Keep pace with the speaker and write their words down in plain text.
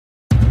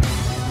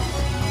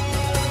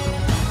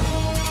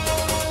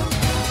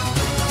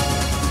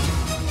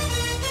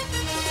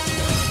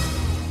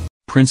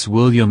Prince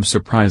William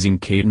surprising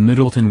Kate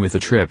Middleton with a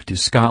trip to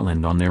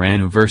Scotland on their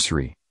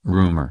anniversary.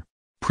 Rumor.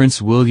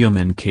 Prince William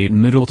and Kate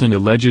Middleton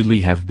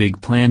allegedly have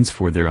big plans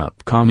for their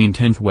upcoming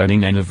 10th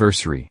wedding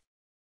anniversary.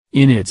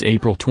 In its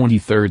April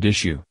 23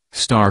 issue,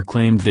 Star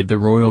claimed that the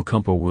royal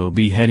couple will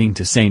be heading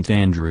to St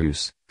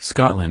Andrews,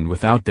 Scotland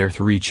without their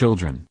 3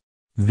 children.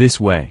 This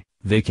way,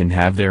 they can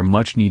have their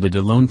much-needed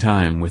alone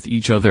time with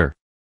each other.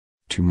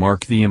 To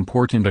mark the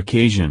important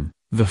occasion,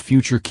 the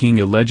future king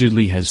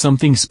allegedly has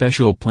something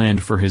special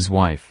planned for his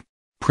wife.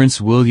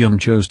 Prince William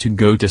chose to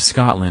go to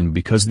Scotland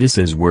because this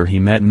is where he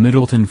met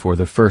Middleton for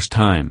the first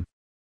time.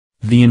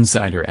 The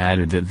insider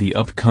added that the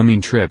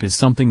upcoming trip is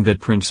something that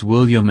Prince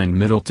William and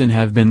Middleton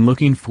have been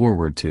looking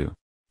forward to.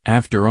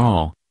 After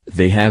all,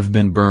 they have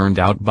been burned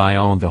out by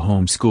all the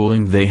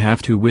homeschooling they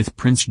have to with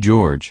Prince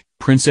George,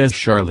 Princess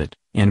Charlotte,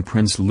 and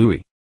Prince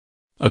Louis.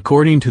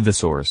 According to the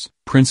source,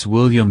 Prince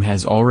William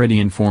has already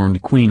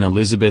informed Queen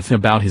Elizabeth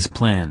about his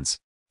plans.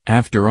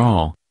 After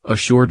all, a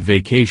short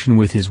vacation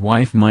with his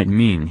wife might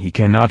mean he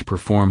cannot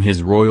perform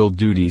his royal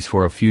duties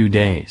for a few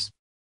days.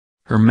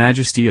 Her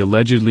Majesty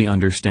allegedly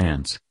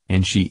understands,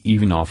 and she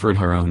even offered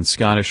her own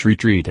Scottish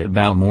retreat at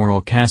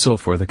Balmoral Castle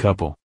for the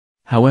couple.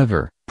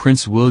 However,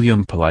 Prince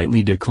William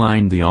politely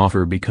declined the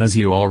offer because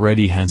he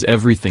already has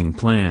everything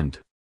planned.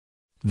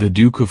 The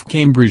Duke of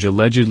Cambridge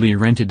allegedly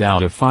rented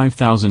out a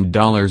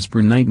 $5,000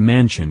 per night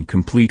mansion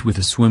complete with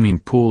a swimming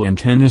pool and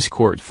tennis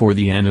court for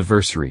the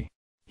anniversary.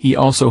 He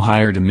also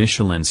hired a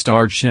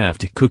Michelin-starred chef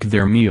to cook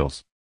their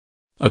meals.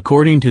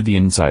 According to the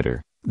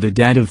insider, the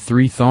dad of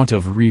 3 thought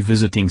of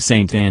revisiting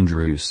St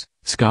Andrews,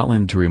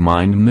 Scotland to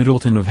remind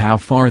Middleton of how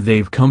far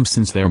they've come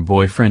since their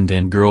boyfriend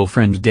and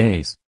girlfriend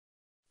days.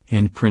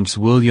 And Prince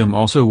William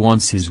also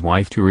wants his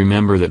wife to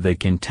remember that they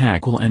can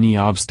tackle any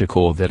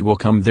obstacle that will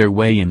come their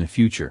way in the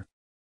future.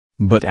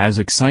 But as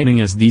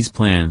exciting as these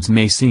plans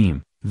may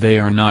seem, they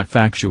are not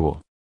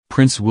factual.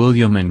 Prince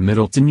William and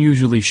Middleton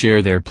usually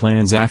share their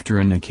plans after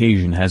an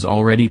occasion has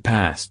already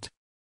passed.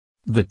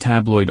 The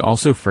tabloid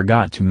also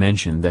forgot to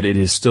mention that it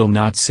is still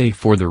not safe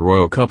for the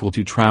royal couple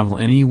to travel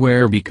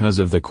anywhere because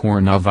of the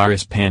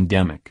coronavirus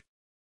pandemic.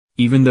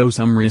 Even though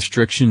some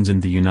restrictions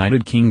in the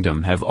United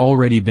Kingdom have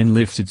already been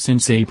lifted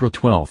since April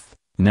 12,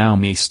 now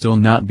may still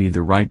not be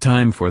the right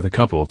time for the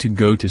couple to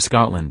go to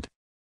Scotland.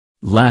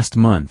 Last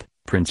month,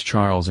 Prince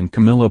Charles and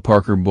Camilla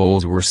Parker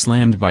Bowles were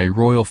slammed by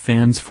royal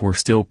fans for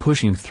still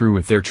pushing through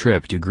with their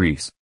trip to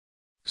Greece.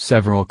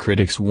 Several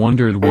critics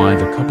wondered why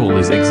the couple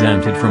is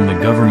exempted from the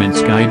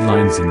government's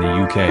guidelines in the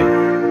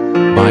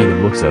UK. By the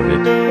looks of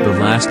it, the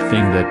last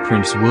thing that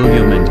Prince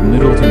William and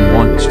Middleton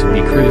want is to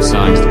be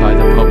criticized by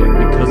the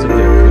public because of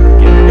their quick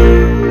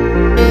getaway.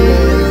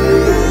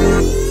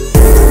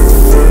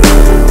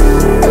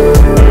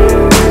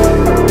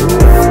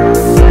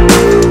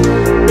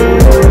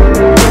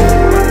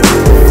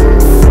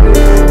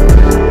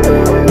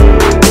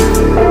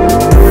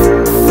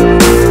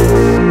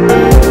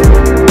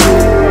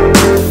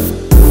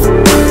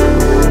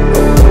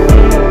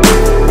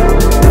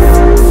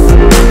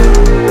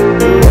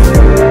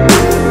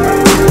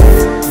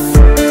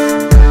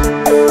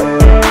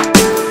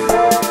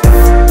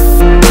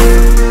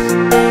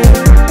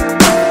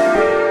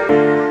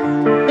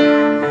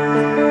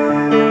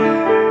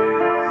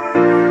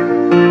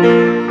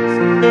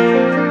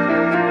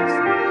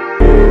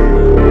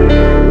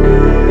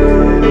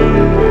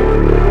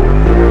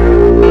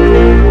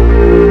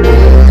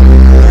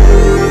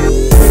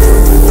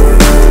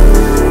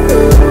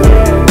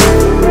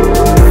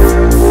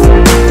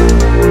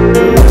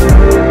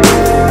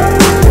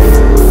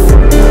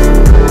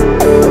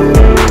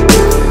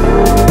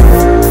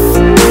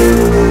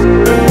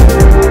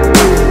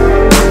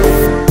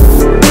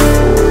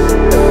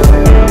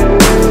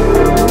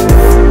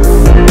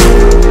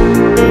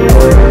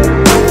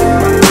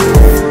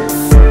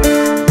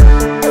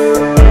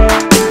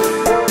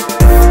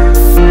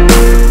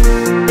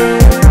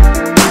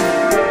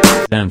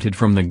 Exempted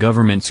from the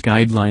government's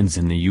guidelines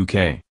in the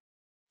UK.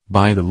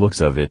 By the looks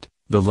of it,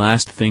 the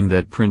last thing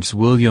that Prince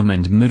William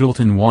and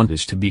Middleton want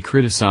is to be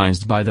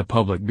criticized by the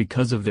public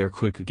because of their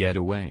quick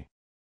getaway.